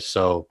podcast.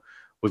 So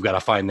we've got to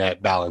find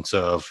that balance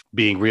of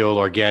being real,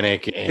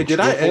 organic. And hey, did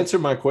I answer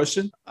my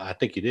question? I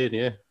think you did,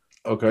 yeah.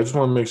 Okay, I just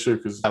want to make sure,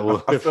 because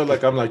I feel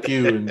like I'm like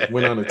you and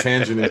went on a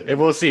tangent. And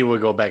we'll see. We'll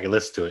go back and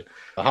listen to it.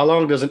 How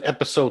long does an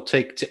episode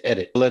take to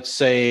edit? Let's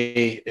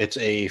say it's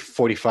a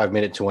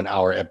 45-minute to an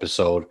hour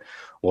episode.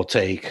 Will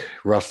take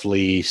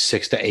roughly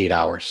 6 to 8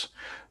 hours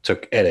to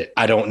edit.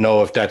 I don't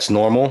know if that's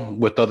normal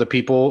with other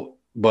people,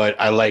 but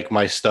I like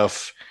my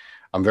stuff.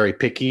 I'm very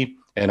picky.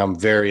 And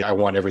I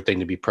want everything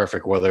to be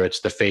perfect, whether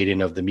it's the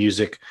fading of the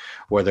music,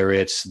 whether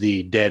it's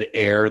the dead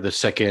air, the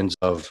seconds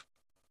of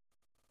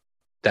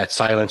that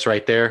silence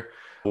right there,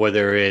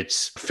 whether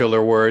it's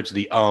filler words,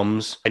 the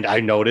ums. And I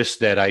notice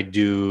that I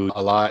do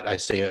a lot.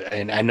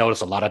 And I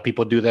notice a lot of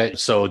people do that.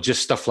 So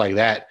just stuff like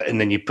that. And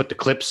then you put the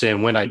clips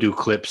in when I do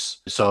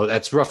clips. So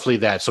that's roughly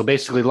that. So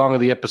basically, the longer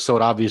the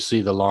episode,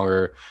 obviously, the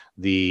longer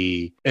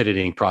the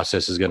editing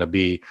process is going to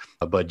be.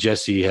 But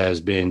Jesse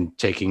has been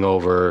taking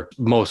over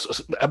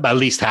at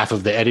least half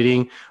of the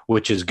editing,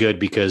 which is good,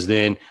 because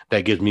then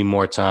that gives me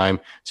more time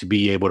to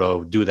be able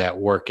to do that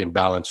work and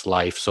balance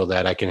life so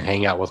that I can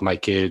hang out with my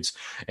kids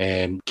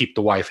and keep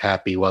the wife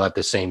happy, while at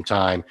the same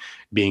time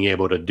being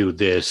able to do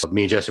this.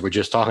 Me and Jesse were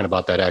just talking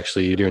about that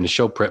actually during the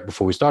show prep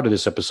before we started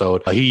this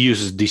episode. He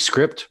uses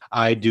Descript.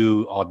 I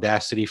do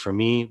Audacity for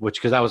me,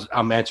 because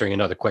I'm answering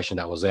another question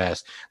that was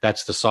asked.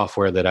 That's the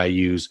software that I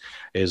use,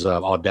 is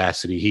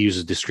Audacity. He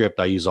uses Descript.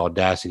 I use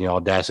Audacity.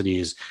 Audacity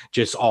is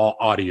just all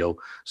audio.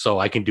 So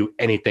I can do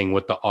anything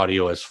with the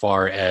audio as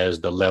far as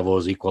the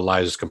levels,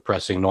 equalizers,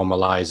 compressing,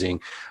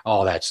 normalizing,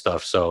 all that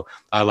stuff. So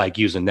I like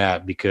using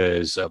that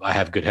because I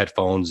have good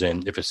headphones.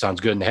 And if it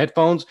sounds good in the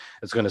headphones,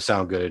 it's going to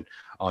sound good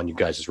on you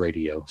guys'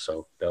 radio.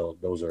 So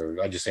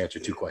I just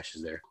answered two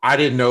questions there. I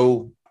didn't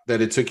know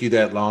that it took you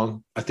that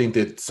long. I think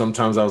that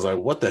sometimes I was like,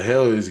 what the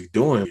hell is he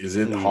doing? Is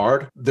it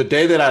hard? The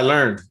day that I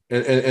learned,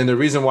 and the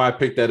reason why I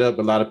picked that up,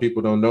 a lot of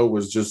people don't know,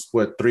 was just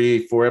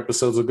 3-4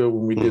 episodes ago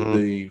when we did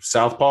the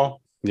Southpaw.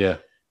 Yeah.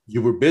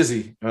 You were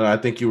busy. I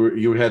think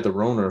you had the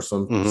Rona or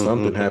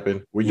something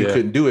happened where you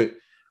couldn't do it.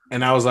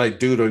 And I was like,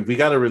 dude, we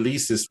got to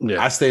release this.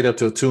 Yeah. I stayed up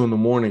till 2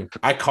 a.m.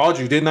 I called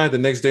you, didn't I, the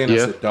next day? And I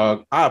said,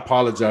 dog, I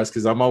apologize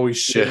because I'm always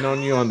shitting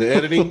on you on the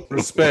editing.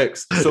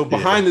 Respects. So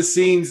behind the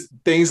scenes,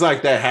 things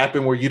like that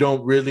happen where you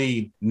don't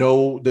really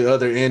know the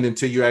other end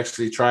until you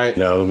actually try it.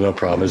 No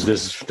problem.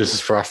 This is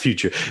for our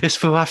future. It's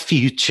for our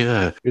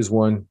future. Here's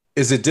one.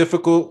 Is it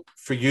difficult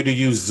for you to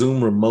use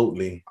Zoom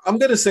remotely? I'm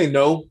going to say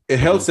no. It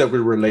helps that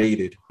we're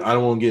related. I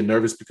don't want to get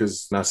nervous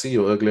because I see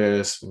your ugly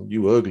ass and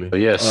you ugly.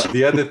 Yes.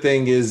 The other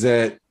thing is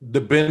that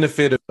the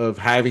benefit of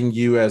having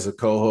you as a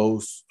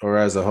co-host or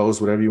as a host,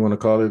 whatever you want to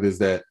call it, is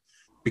that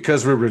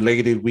because we're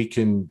related,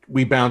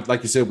 we bounce,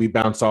 like you said, we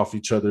bounce off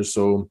each other.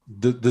 So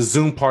the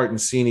Zoom part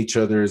and seeing each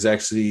other is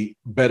actually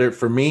better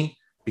for me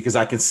because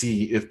I can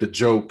see if the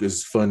joke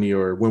is funny,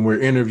 or when we're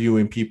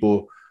interviewing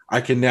people,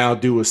 I can now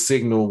do a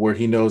signal where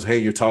he knows, hey,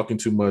 you're talking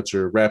too much,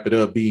 or wrap it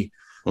up, B.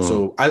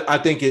 So I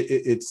think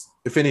it's,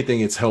 if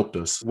anything, it's helped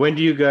us. When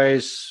do you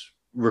guys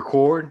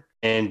record?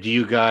 And do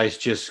you guys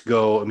just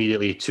go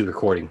immediately to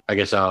recording? I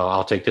guess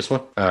I'll take this one.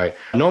 All right.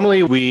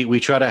 Normally, we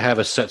try to have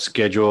a set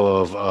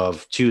schedule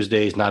of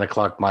Tuesdays, 9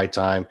 o'clock my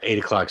time, 8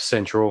 o'clock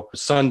Central.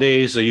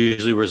 Sundays are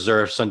usually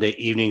reserved Sunday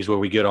evenings where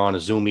we get on a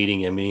Zoom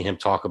meeting and me and him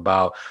talk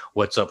about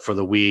what's up for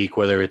the week,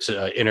 whether it's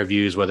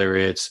interviews, whether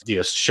it's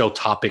show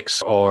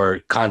topics or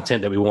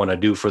content that we want to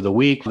do for the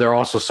week. There are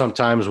also some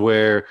times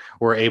where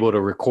we're able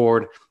to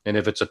record. And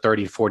if it's a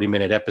 30,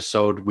 40-minute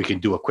episode, we can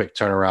do a quick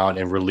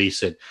turnaround and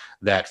release it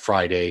that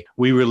Friday.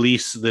 We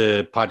release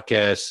the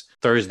podcast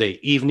Thursday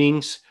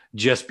evenings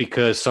just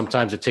because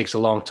sometimes it takes a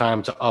long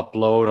time to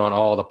upload on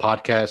all the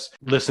podcast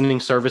listening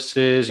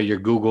services, your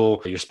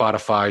Google, your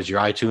Spotify's, your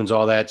iTunes,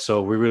 all that.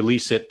 So we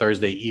release it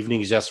Thursday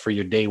evenings just for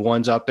your day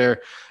ones out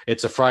there.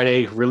 It's a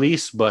Friday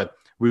release, but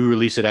we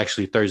release it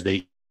actually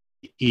Thursday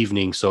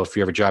evening. So if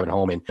you're ever driving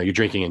home and you're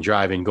drinking and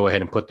driving, go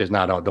ahead and put this.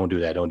 No, don't do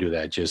that. Don't do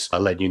that. Just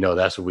letting you know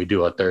that's what we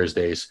do on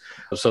Thursdays.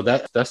 So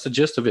that's the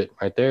gist of it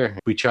right there.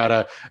 We try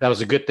to, that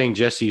was a good thing,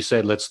 Jesse, you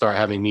said, let's start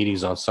having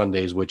meetings on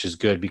Sundays, which is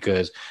good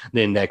because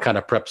then that kind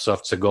of preps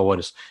us to go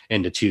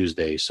into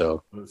Tuesday.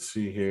 So let's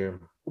see here.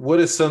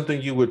 What is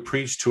something you would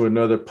preach to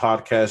another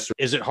podcaster?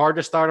 Is it hard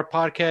to start a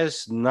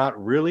podcast?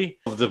 Not really.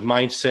 The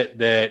mindset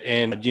that,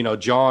 and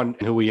John,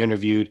 who we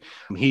interviewed,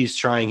 he's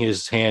trying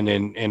his hand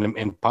in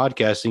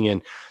podcasting,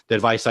 and the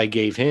advice I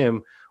gave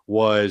him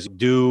was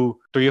do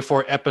 3 or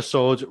 4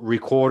 episodes,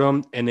 record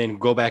them, and then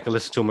go back and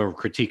listen to them and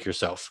critique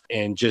yourself,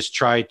 and just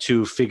try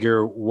to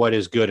figure what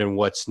is good and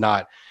what's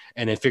not.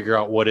 And then figure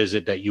out what is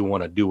it that you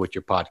want to do with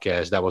your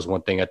podcast. That was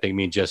one thing I think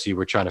me and Jesse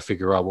were trying to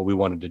figure out what we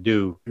wanted to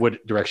do,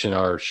 what direction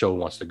our show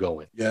wants to go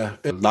in. Yeah.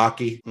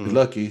 Lucky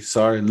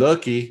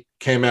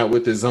came out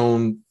with his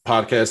own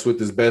podcast with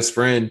his best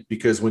friend,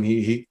 because when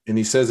he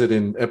says it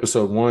in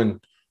episode 1,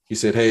 he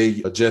said,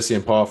 hey, Jesse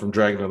and Paul from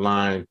Dragging the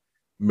Line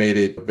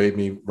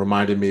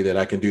reminded me that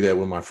I can do that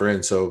with my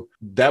friends. So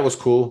that was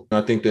cool.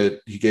 I think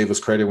that he gave us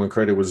credit when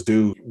credit was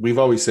due. We've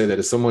always said that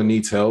if someone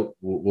needs help,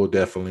 we'll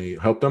definitely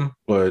help them.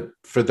 But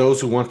for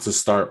those who want to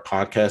start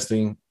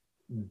podcasting,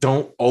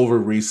 don't over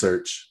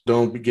research.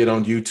 Don't get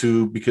on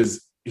YouTube,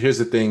 because here's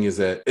the thing is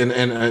that, and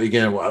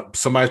again,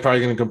 somebody's probably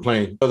going to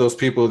complain. Those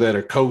people that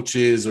are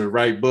coaches or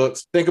write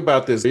books, think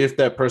about this. If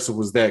that person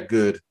was that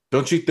good,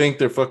 don't you think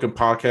their fucking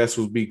podcast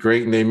would be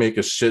great and they make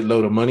a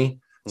shitload of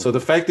money? So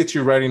the fact that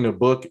you're writing a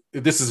book,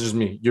 this is just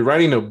me. You're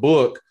writing a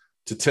book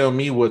to tell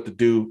me what to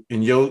do,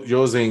 and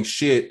yours ain't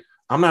shit.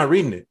 I'm not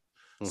reading it.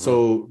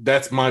 So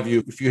that's my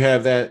view. If you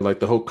have that,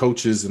 like the whole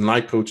coaches and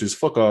life coaches,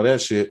 fuck all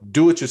that shit.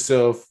 Do it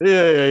yourself.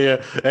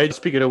 Yeah. Hey,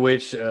 speaking of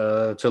which,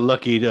 to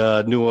Lucky,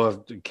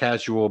 new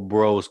Casual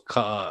Bros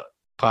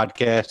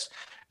podcast.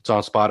 It's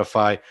on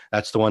Spotify.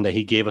 That's the one that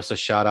he gave us a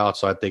shout out.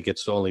 So I think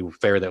it's only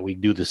fair that we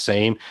do the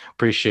same.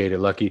 Appreciate it,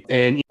 Lucky.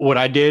 And what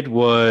I did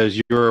was,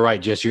 you're right,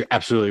 Jess. You're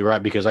absolutely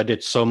right, because I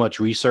did so much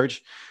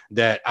research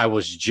that I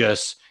was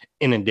just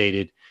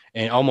inundated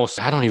and almost,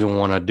 I don't even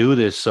want to do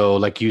this. So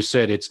like you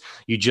said,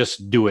 you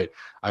just do it.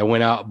 I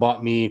went out,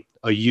 bought me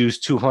a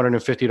used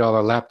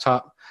 $250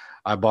 laptop.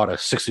 I bought a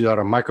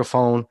 $60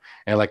 microphone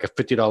and like a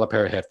 $50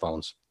 pair of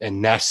headphones.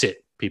 And that's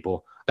it,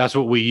 people. That's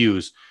what we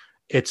use.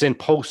 It's in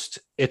post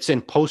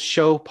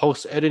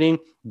editing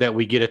that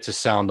we get it to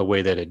sound the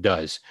way that it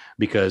does,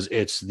 because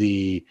it's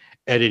the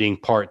editing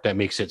part that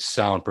makes it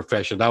sound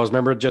professional. That was,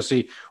 remember,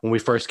 Jesse, when we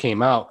first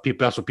came out,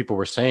 that's what people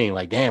were saying,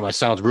 like, damn, it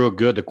sounds real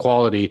good. The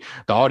quality,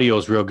 the audio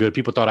is real good.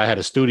 People thought I had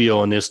a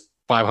studio and this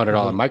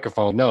 $500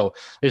 microphone. No,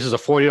 this is a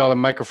 $40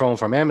 microphone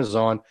from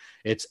Amazon.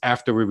 It's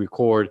after we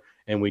record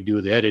and we do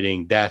the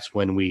editing, that's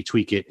when we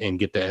tweak it and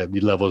get the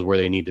levels where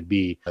they need to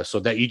be. So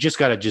that you just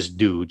got to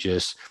do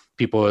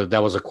people,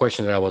 that was a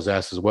question that I was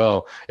asked as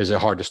well. Is it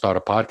hard to start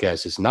a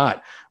podcast? It's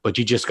not, but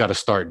you just got to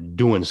start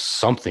doing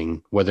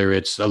something, whether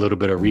it's a little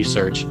bit of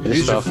research.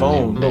 Use your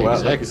phone.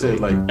 Exactly. Like I said,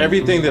 like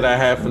everything that I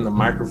have, from the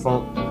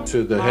microphone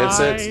to the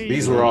headsets,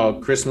 these were all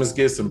Christmas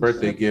gifts and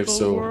birthday gifts.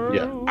 So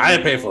yeah, I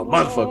didn't pay for a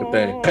motherfucking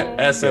thing.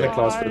 Ask Santa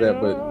Claus for that,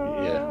 but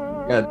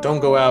yeah, don't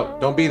go out.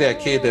 Don't be that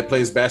kid that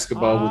plays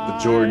basketball with the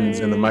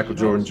Jordans and the Michael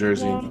Jordan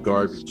jersey and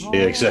garbage.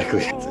 Yeah,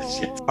 exactly.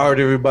 All right,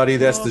 everybody,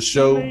 that's the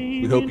show.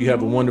 We hope you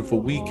have a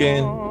wonderful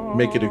weekend.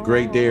 Make it a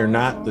great day or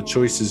not. The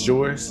choice is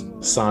yours.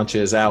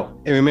 Sanchez out.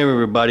 And remember,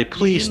 everybody,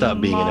 please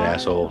stop being an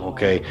asshole,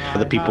 okay?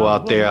 The people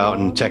out there out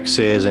in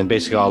Texas and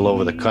basically all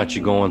over the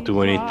country going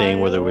through anything,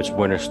 whether it's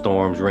winter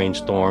storms,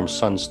 rainstorms,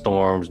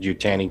 sunstorms, you're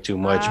tanning too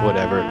much,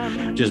 whatever.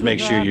 Just make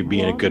sure you're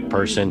being a good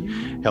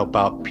person. Help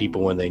out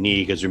people when they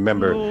need. Because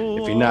remember,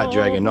 if you're not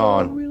dragging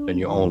on, then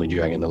you're only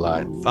dragging the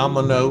line.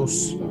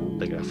 Vamonos. I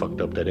think I fucked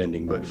up that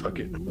ending, but fuck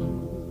it.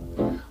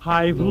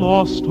 I've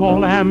lost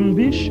all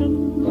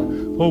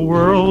ambition for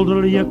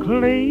worldly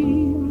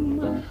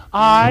acclaim.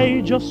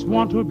 I just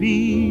want to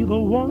be the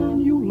one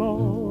you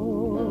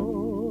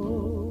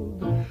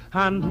love.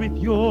 And with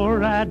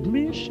your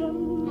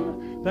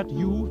admission that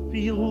you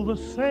feel the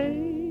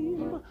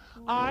same,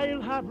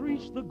 I'll have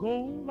reached the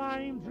goal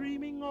I'm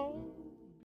dreaming